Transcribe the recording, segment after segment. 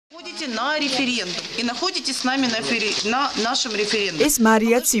Ходите на референдум и находитесь с нами на нашем референдуме. ეს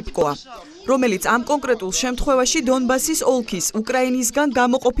მარია ციპკოა, რომელიც ამ კონკრეტულ შემთხვევაში დონბასის ოლქის უკრაინისგან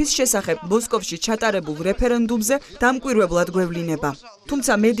გამოყოფის შესახებ მოსკოვში ჩატარებულ რეფერენდუმზე დამკვირვებლად გვევლინება.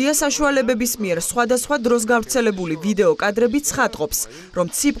 თუმცა მედია საშუალებების მიერ სხვადასხვა დროს გავრცელებული ვიდეო კადრები ცხადყოფს, რომ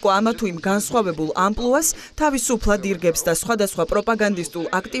ციპკო ამა თუ იმ განსხვავებულ ამპლუას თავისუფლად ირგებს და სხვადასხვა პროპაგანდისტულ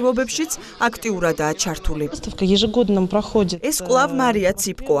აქტივობებშიც აქტიურადაა ჩართული. ეს კვლავ მარია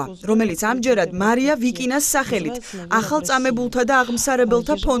ციპკოა, რომელიც ამჯერად მარია ვიკინას სახელით ახალწამებულთა და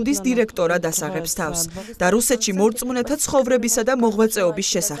აღმსარებელთა ფონდის დირექტორად ასაღებს თავს და რუსეთში მორწმუნეთა ცხოვრებისა და მოღვაწეობის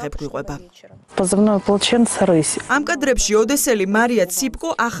შესახებ გვიყვება. ამ კადრებში ოდესელი მარია ციპკო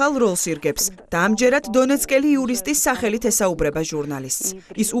ახალ როლს ირგებს და ამჯერად დონეცკელი იურისტის სახელით ესაუბრება ჟურნალისტს.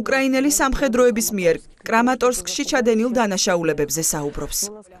 ის უკრაინელი სამხედროების მიერ კრამატორსკში ჩადენილ დანაშაულებებზე საუბრობს.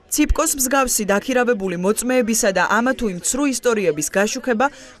 ციპკოს მსგავსი დაქირავებული მოწმეებისა და ამა თუ იმ ცრუ ისტორიების გაშუქება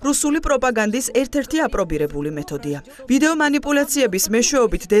რუსული პროპაგანდის ერთ-ერთი აპრობირებული მეთოდია. ვიდეო მანიპულაციების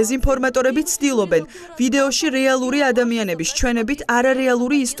მეშვეობით დეზინფორმატორები ცდილობენ ვიდეოში რეალური ადამიანების ჩვენებით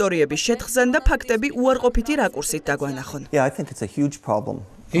არარეალური ისტორიების შეთხზან და ფაქტები უარყოფითი რაკურსით დაგვანახონ.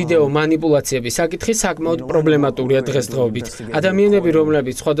 ვიდეო მანიპულაციების საკითხი საკმაოდ პრობლემატურია დღესდღეობით. ადამიანები,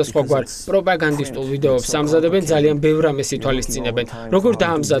 რომლებიც სხვადასხვაგვარ პროპაგანდისტულ ვიდეოებს ამზადებენ, ძალიან ბევრ რამეს ითვალისწინებენ. როგორ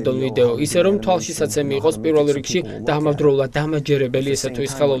დაამზადონ ვიდეო, ისე რომ თვალშისაცემი იყოს პირველ რიგში და ამავდროულად დამაჯერებელი, ესე თუ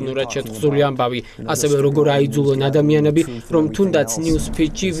ის ხელოვნურად შეთხზული ამბავი, ასევე როგორ აიძულონ ადამიანები, რომ თუნდაც news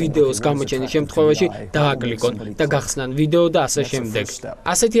feed-ში ვიდეოს გამოჩენის შემთხვევაში დააკლიკონ და გახსნან ვიდეო და ასე შემდეგ.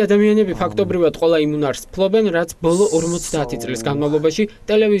 ასეთი ადამიანები ფაქტობრივად ყველა იმ უნარს ფლობენ, რაც ბოლო 50 წლის განმავლობაში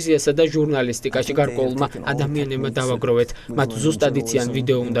ტელევიზიასა და ჟურნალისტიკაში გარკვეულმა ადამიანებმა დავაგროვეთ. მათ ზუსტად იციან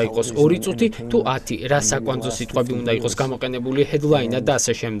ვიდეო უნდა იყოს 2 წუთი თუ 10, რა საკვანძო სიტყვები უნდა იყოს გამოყენებული headline-ა და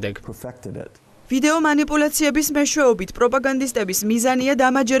ასე შემდეგ. ვიდეო მანიპულაციების მეშვეობით პროპაგანდისტების მიზანია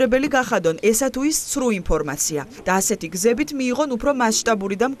დამაჯერებელი გახადონ ესა თუ ის ცრუ ინფორმაცია და ასეთი გზებით მიიღონ უფრო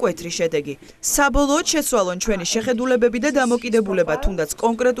მასშტაბური და მკვეთრი შედეგი. საბოლოოდ შეცვალონ ჩვენი შეხედულებები და დამოკიდებულება თუნდაც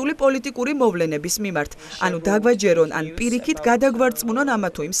კონკრეტული პოლიტიკური მოვლენების მიმართ, ანუ დაგვაჯერონ ან პირიქით გადაგვარწმუნონ ამა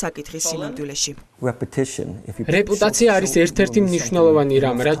თუ იმ საკითხის სინამდვილეში. რეპუტაცია არის ერთ-ერთი მნიშვნელოვანი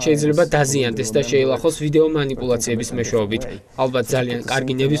რამ, რაც შეიძლება დაზიანდეს და შეილახოს ვიდეო მანიპულაციების მეშვეობით. ალბათ ძალიან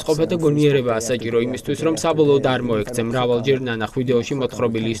კარგი ნებისყოფა და გონიერებაა საჭირო იმისთვის, რომ საბოლოოდ არ მოექცე მრავალჯერ ნანახ ვიდეოში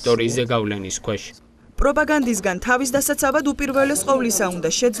მოთხრობილი ისტორიის ზეგავლენის ქვეშ. პროპაგანდისგან თავის დასაცავად უპირველეს ყოვლისა უნდა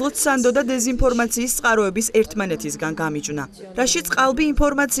შეძლოთ სანდო და დეზინფორმაციის წყაროების ერთმანეთისგან გამიჯვნა, რაშიც ყალბი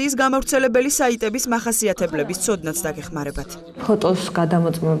ინფორმაციის გამავრცელებელი საიტების მახასიათებლების ცოდნაც დაგეხმარებათ. ფოტოს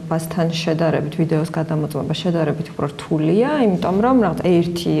გადამოწმებასთან შედარებით, ვიდეოს გადამოწმება შედარებით უფრო რთულია, იმიტომ რომ რაღაც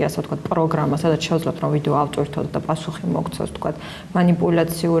ერთი, ასე ვთქვათ, პროგრამა, სადაც შევძლებთ, რომ ვიდეო ავტორითოდ და პასუხი მოგცოს, ვთქვათ,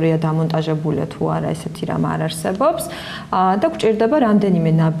 მანიპულაციურია, დამონტაჟებულია თუ არა, ესეთი რამ არ არსებობს და გვჭირდება რამდენიმე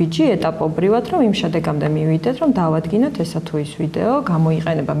ნაბიჯი ეტაპობრივად, რომ იმ შედეგამდე მივიდეთ, რომ დავადგინოთ ესა თუ ის ვიდეო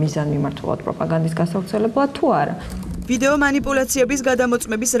გამოიყენება მიზანმიმართულად პროპაგანდის გასავრცელებლად თუ არა. ვიდეო მანიპულაციების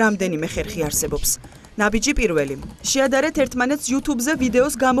გადამოწმების რამდენიმე ხერხი არსებობს. ნაბიჯი პირველი. შეადარეთ ერთმანეთს YouTube-ზე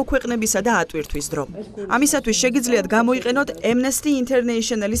ვიდეოს გამოქვეყნებისა და ატვირთვის დრო. ამისათვის შეგიძლიათ გამოიყენოთ Amnesty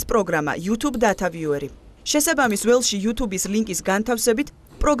International-ის პროგრამა YouTube Data Viewer-ი. შესაბამის ველში YouTube-ის ლინკის განთავსებით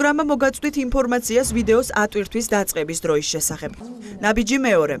პროგრამა მოგაწვდით ინფორმაციას ვიდეოს ატვირთვის დაწყების დროის შესახებ. ნაბიჯი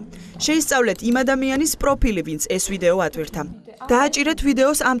მეორე. შეისწავლეთ იმ ადამიანის პროფილი, ვინც ეს ვიდეო ატვირთა. დააჭირეთ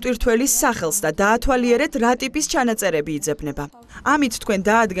ვიდეოს ამტვირთველის სახელს და დაათვალიერეთ რა ტიპის ჩანაწერები იძებნება. ამით თქვენ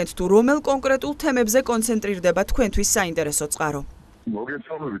დაადგენთ თუ რომელ კონკრეტულ თემებზე კონცენტრირდება თქვენთვის საინტერესო წყარო.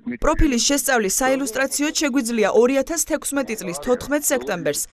 პროფილის შესწავლის საილუსტრაციოდ შეგვიძლია 2016 წლის 14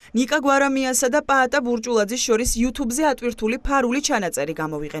 სექტემბერს ნიკა გვარამიასა და პაატა ბურჭულაძის შორის YouTube-ზე ატვირთული ფარული ჩანაწერი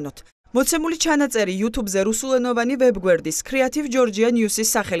გამოვიყენოთ. მოცემული ჩანაწერი YouTube-ზე რუსულენოვანი ვებგვერდის Creative Georgia News-ის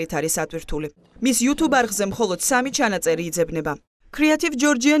სახელით არის ატვირთული. მის YouTube არხზე მხოლოდ 3 ჩანაწერი იძებნება. Creative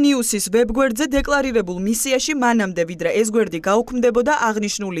Georgia News-ის ვებგვერდზე დეკლარირებულ მისიაში მანამდე ვიდრე ეს გვერდი გაუქმდებოდა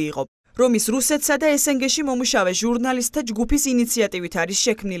აღნიშნული იყო, რომ ის რუსეთსა და SNG-ში მომუშავე ჟურნალისტთა ჯგუფის ინიციატივით არის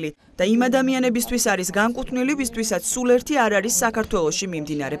შექმნილი და იმ ადამიანებისთვის არის განკუთვნილი, ვისთვისაც სულ ერთი არ არის საქართველოში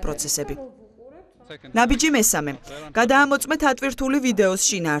მიმდინარე პროცესები. ნაბიჯი მესამე. გადაამოწმეთ ატვირთული ვიდეოს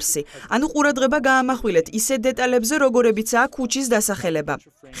შინაარსი. ანუ ყურადღება გაამახვილეთ ისეთ დეტალებზე, როგორებიცაა ქუჩის დასახელება,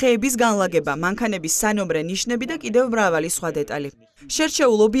 ხეების განლაგება, მანქანების სანომრე ნიშნები და კიდევ მრავალი სხვა დეტალი.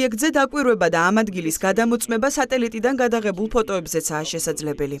 შერჩეულ ობიექტზე დაკვირვება და ამ ადგილის გადამოწმება სატელიტიდან გადაღებულ ფოტოებზეცაა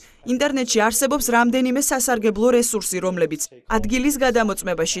შესაძლებელი. ინტერნეტში არსებობს რამდენიმე სასარგებლო რესურსი, რომლებიც ადგილის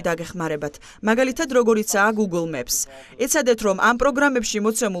გადამოწმებაში დაგეხმარებათ, მაგალითად როგორიცაა Google Maps. ეცადეთ, რომ ამ პროგრამებში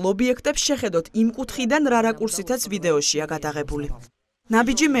მოცემულ ობიექტებს შეხედოთ იმ კუთხიდან რა რაკურსითაც ვიდეოშია გადაღებული.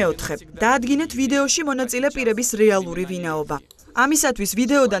 ნაბიჯი მეოთხე. დაადგინეთ ვიდეოში მონაწილე პირების რეალური ვინაობა. ამისათვის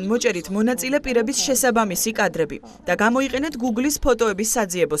ვიდეოდან მოჭერით მონაწილე პირების შესაბამისი კადრები და გამოიყენეთ Google-ის ფოტოების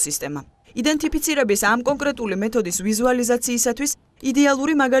საძიებო სისტემა. იდენტიფიცირების ამ კონკრეტული მეთოდის ვიზუალიზაციისათვის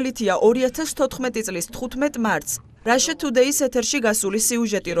იდეალური მაგალითია 2014 წლის 15 მარტს Russia Today-ის ეთერში გასული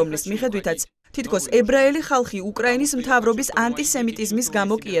სიუჟეტი, რომლის მიხედვითაც თითქოს ებრაელი ხალხი უკრაინის მთავრობის ანტისემიტიზმის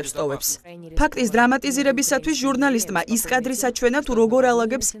გამო კიევს ტოვებს. ფაქტის დრამატიზირებისათვის ჟურნალისტმა ის კადრი საჩვენა, თუ როგორ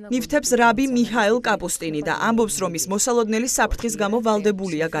ალაგებს ნივთებს რაბი მიჰაილ კაპუსტინი და ამბობს, რომ ის მოსალოდნელი საფრთხის გამო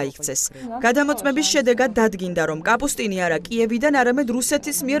ვალდებულია გაიქცეს. გადამოწმების შედეგად დადგინდა, რომ კაპუსტინი არა კიევიდან, არამედ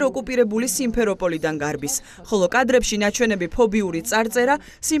რუსეთის მიერ ოკუპირებული სიმფეროპოლიდან გარბის, ხოლო კადრებში ნაჩვენები ფობიური წარწერა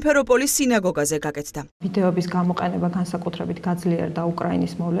სიმფეროპოლის სინაგოგაზე გაკეთდა. ვიდეოების გამოყენება განსაკუთრებით გაძლიერდა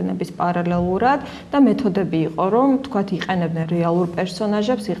უკრაინის მოვლენების პარალელურად და მეთოდები იყო, რომ თქვათ იყენებდნენ რეალურ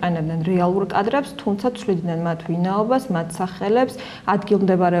პერსონაჟებს, იყენებდნენ რეალურ კადრებს, თუმცა ცვლიდნენ მათ ვინაობას, მათ სახელებს,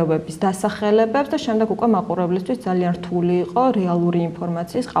 ადგილმდებარეობების დასახელებებს და შემდეგ უკვე მაყურებლისთვის ძალიან რთული იყო რეალური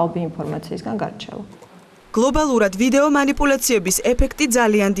ინფორმაციის, ყალბი ინფორმაციისგან გარჩევა. გლობალურად ვიდეო მანიპულაციების ეფექტი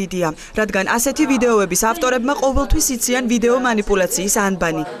ძალიან დიდია, რადგან ასეთი ვიდეოების ავტორებმა ყოველთვის იციან ვიდეო მანიპულაციის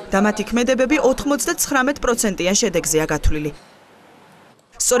ანბანი და მათი ქმედებები 99%-იან შედეგზეა გათვლილი.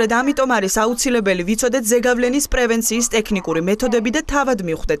 სწორედ ამიტომ არის აუცილებელი ვიცოდეთ ზეგავლენის პრევენციის ტექნიკური მეთოდები და თავად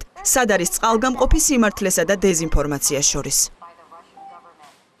მივხვდეთ, სად არის წყალგამყოფი სიმართლესა და დეზინფორმაციას შორის.